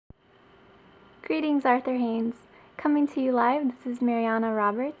Greetings, Arthur Haines. Coming to you live, this is Mariana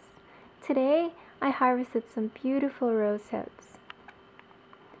Roberts. Today, I harvested some beautiful rosehips.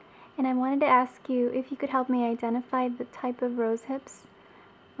 And I wanted to ask you if you could help me identify the type of rosehips,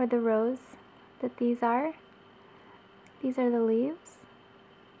 or the rose that these are. These are the leaves.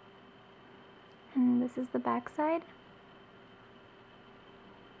 And this is the backside.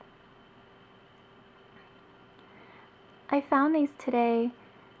 I found these today.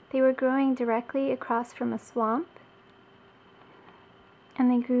 They were growing directly across from a swamp, and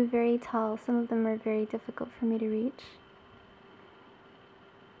they grew very tall. Some of them are very difficult for me to reach.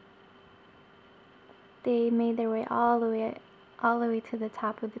 They made their way all the way to the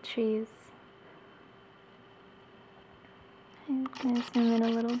top of the trees. I'm going to zoom in a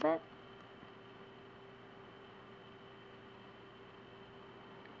little bit.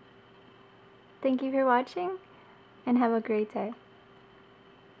 Thank you for watching, and have a great day.